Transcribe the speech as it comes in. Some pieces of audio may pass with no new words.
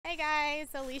Hey guys,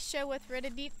 Alicia with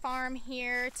Rooted Deep Farm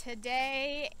here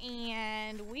today,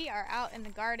 and we are out in the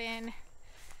garden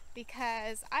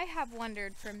because I have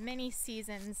wondered for many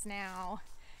seasons now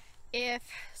if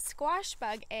squash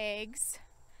bug eggs,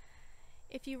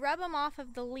 if you rub them off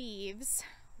of the leaves,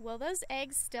 will those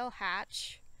eggs still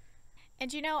hatch?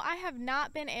 And you know, I have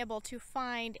not been able to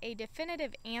find a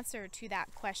definitive answer to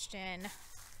that question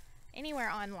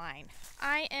anywhere online.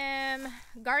 I am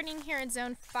gardening here in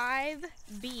zone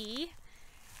 5B.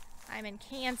 I'm in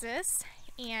Kansas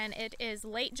and it is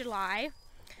late July.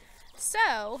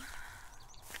 So,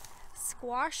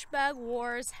 squash bug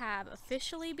wars have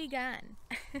officially begun.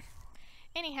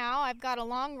 Anyhow, I've got a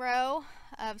long row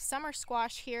of summer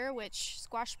squash here, which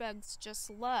squash bugs just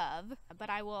love, but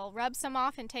I will rub some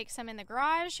off and take some in the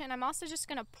garage, and I'm also just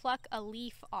going to pluck a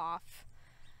leaf off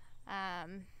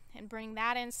and bring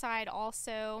that inside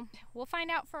also. We'll find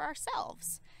out for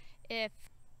ourselves if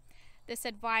this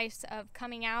advice of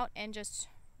coming out and just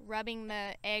rubbing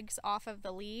the eggs off of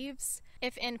the leaves,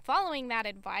 if in following that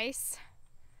advice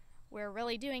we're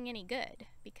really doing any good.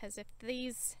 Because if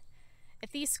these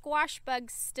squash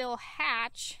bugs still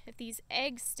hatch, if these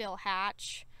eggs still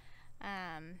hatch,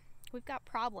 we've got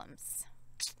problems.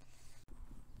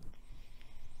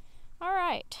 All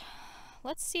right,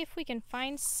 let's see if we can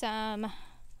find some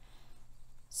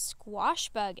squash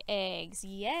bug eggs.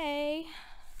 Yay!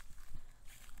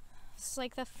 It's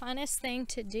like the funnest thing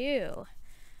to do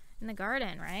in the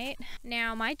garden, right?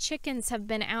 Now, my chickens have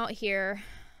been out here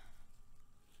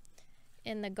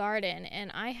in the garden, and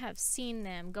I have seen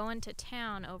them going to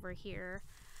town over here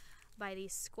by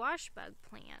these squash bug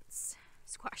plants.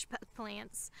 Squash bug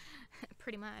plants,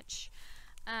 pretty much.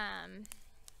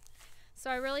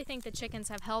 So I really think the chickens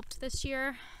have helped this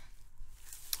year.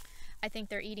 I think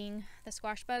they're eating the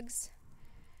squash bugs,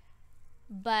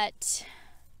 but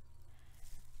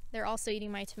they're also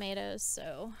eating my tomatoes,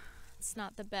 so it's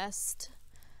not the best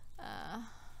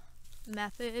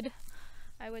method,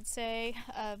 I would say,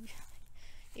 of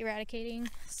eradicating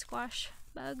squash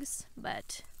bugs,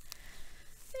 but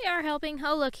they are helping.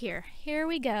 Oh, look here. Here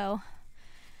we go.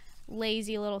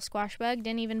 Lazy little squash bug.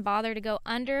 Didn't even bother to go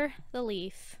under the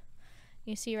leaf.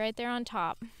 You see right there on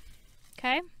top.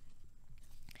 Okay?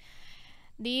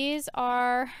 These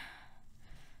are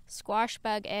squash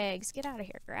bug eggs. Get out of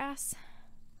here, grass.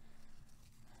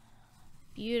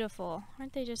 Beautiful.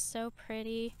 Aren't they just so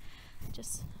pretty?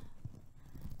 Just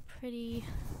pretty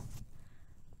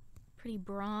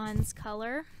bronze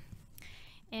color.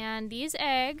 And these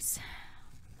eggs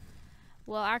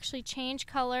will actually change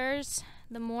colors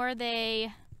the more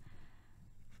they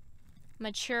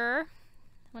mature.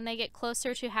 When they get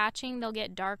closer to hatching, they'll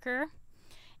get darker.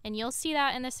 And you'll see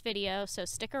that in this video, so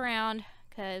stick around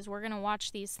because we're going to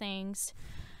watch these things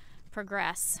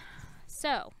progress.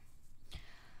 So,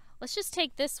 let's just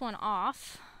take this one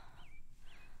off.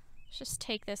 Let's just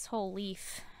take this whole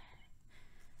leaf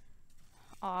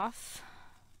off.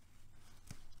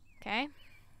 Okay?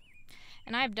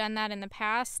 And I've done that in the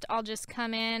past. I'll just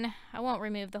come in, I won't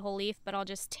remove the whole leaf, but I'll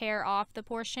just tear off the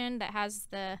portion that has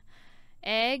the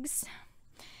eggs.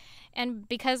 And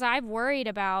because I've worried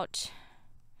about,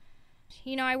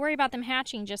 I worry about them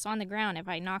hatching just on the ground if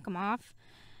I knock them off.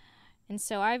 And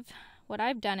so what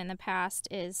I've done in the past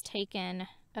is taken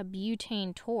a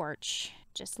butane torch,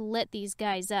 just lit these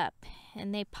guys up,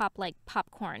 and they pop like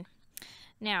popcorn.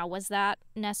 Now, was that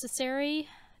necessary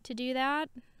to do that?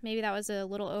 Maybe that was a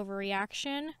little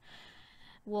overreaction.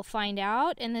 We'll find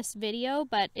out in this video,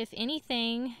 but if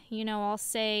anything, I'll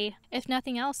say, if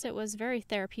nothing else, it was very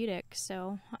therapeutic,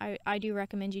 so I do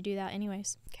recommend you do that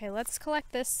anyways. Okay, let's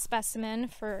collect this specimen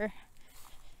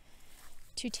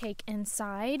to take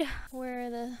inside. Where are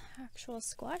the actual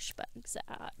squash bugs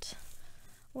at?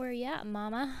 Where you at,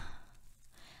 mama?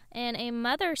 And a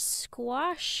mother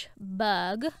squash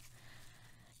bug,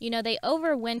 they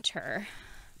overwinter,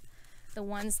 the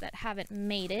ones that haven't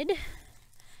mated.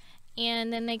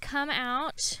 And then they come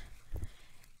out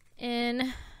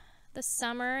in the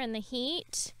summer in the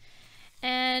heat,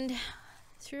 and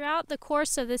throughout the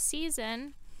course of the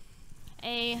season,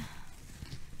 a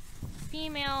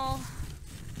female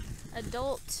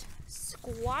adult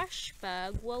squash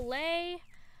bug will lay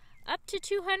up to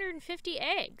 250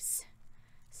 eggs.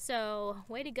 So,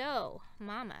 way to go,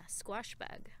 mama squash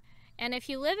bug. And if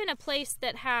you live in a place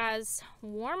that has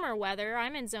warmer weather,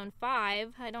 I'm in zone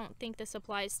 5, I don't think this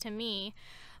applies to me,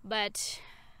 but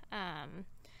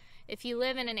if you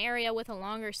live in an area with a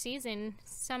longer season,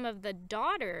 some of the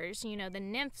daughters, the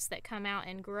nymphs that come out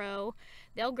and grow,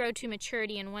 they'll grow to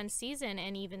maturity in one season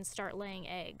and even start laying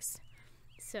eggs.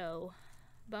 So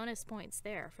bonus points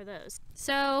there for those.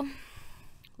 So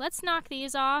Let's knock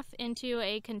these off into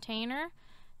a container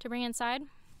to bring inside.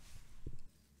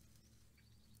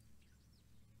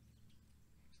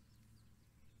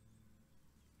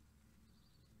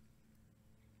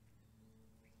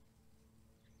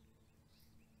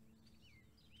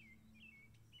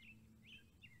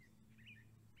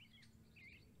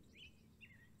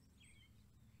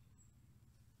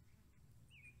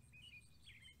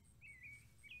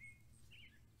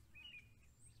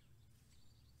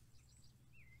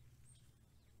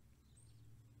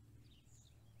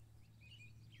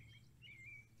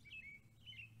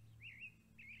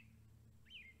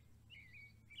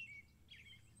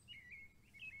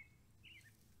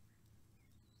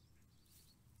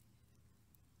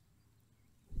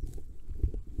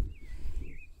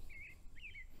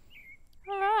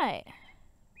 Alright,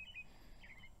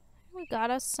 we got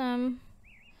us some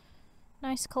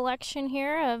nice collection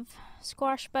here of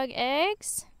squash bug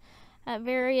eggs at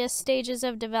various stages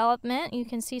of development. You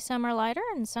can see some are lighter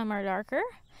and some are darker.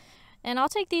 And I'll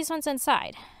take these ones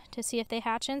inside to see if they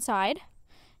hatch inside.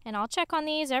 And I'll check on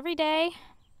these every day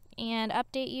and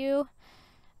update you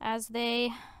as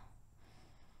they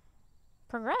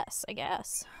progress, I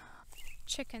guess.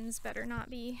 Chickens better not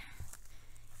be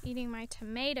eating my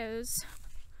tomatoes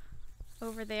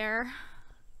over there.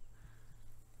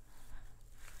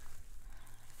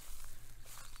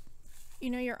 You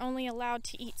know, you're only allowed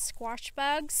to eat squash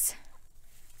bugs.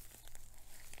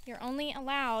 You're only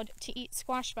allowed to eat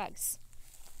squash bugs.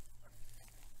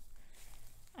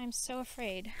 I'm so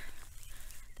afraid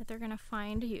that they're gonna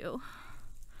find you,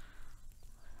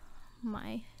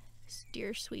 my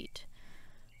dear sweet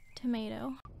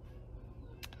tomato.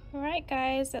 Alright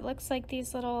guys, it looks like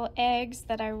these little eggs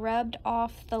that I rubbed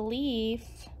off the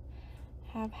leaf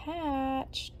have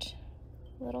hatched.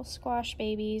 Little squash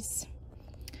babies.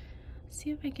 See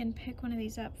if I can pick one of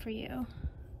these up for you.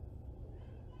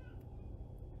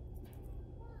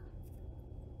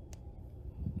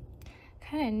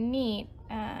 Kind of neat.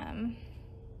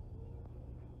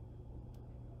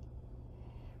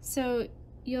 So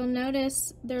you'll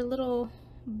notice their little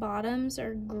bottoms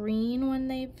are green when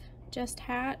they've just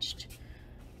hatched.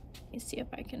 Let me see if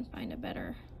I can find a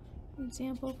better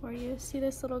example for you. See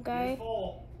this little guy?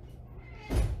 Beautiful.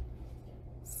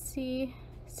 See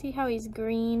how he's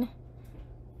green?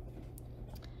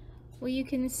 Well, you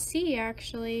can see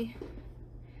actually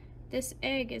this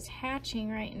egg is hatching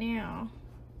right now.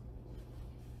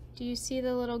 Do you see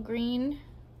the little green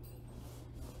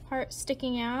part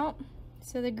sticking out?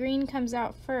 So the green comes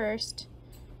out first,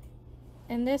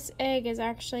 and this egg is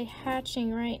actually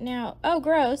hatching right now. Oh,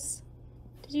 gross.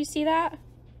 Did you see that?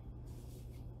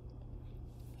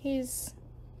 He's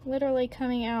literally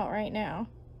coming out right now.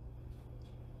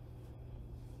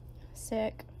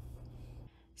 Sick.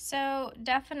 So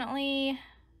definitely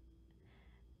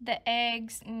the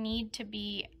eggs need to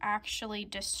be actually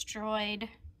destroyed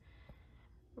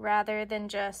rather than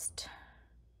just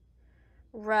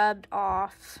rubbed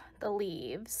off the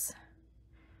leaves,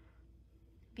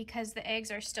 because the eggs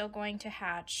are still going to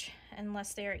hatch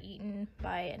unless they are eaten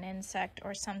by an insect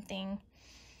or something.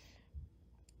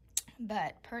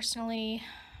 But personally,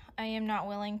 I am not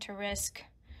willing to risk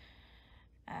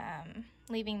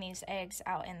leaving these eggs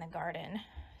out in the garden.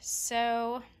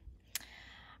 So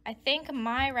I think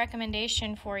my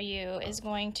recommendation for you is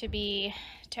going to be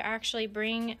to actually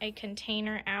bring a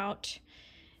container out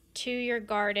to your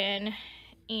garden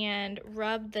and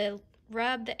rub the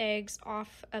eggs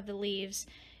off of the leaves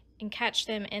and catch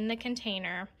them in the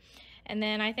container. And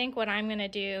then I think what I'm gonna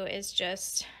do is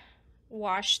just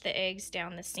wash the eggs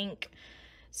down the sink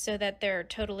so that they're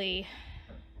totally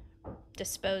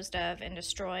disposed of and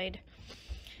destroyed,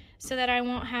 so that I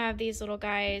won't have these little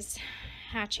guys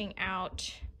hatching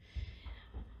out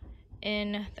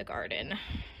in the garden.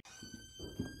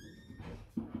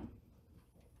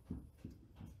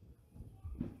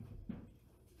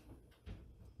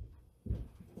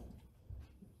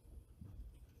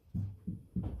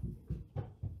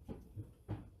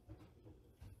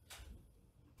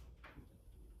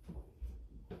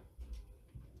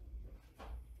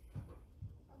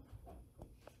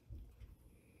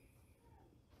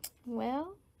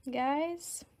 Well,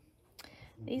 guys,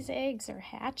 these eggs are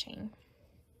hatching.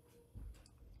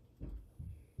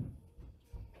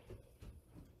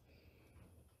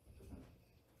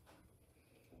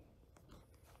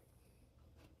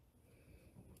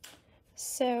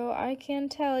 So I can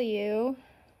tell you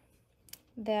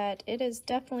that it is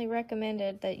definitely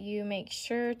recommended that you make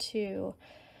sure to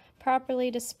properly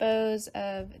dispose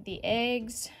of the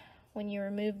eggs when you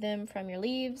remove them from your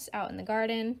leaves out in the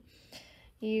garden.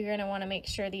 You're going to want to make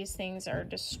sure these things are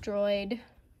destroyed,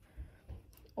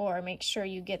 or make sure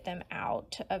you get them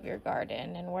out of your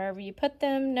garden. And wherever you put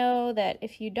them, know that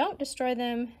if you don't destroy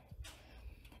them,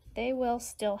 they will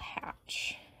still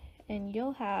hatch. And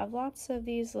you'll have lots of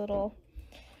these little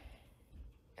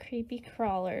creepy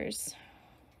crawlers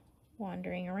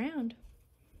wandering around.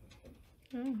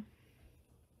 Oh,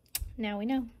 now we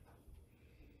know.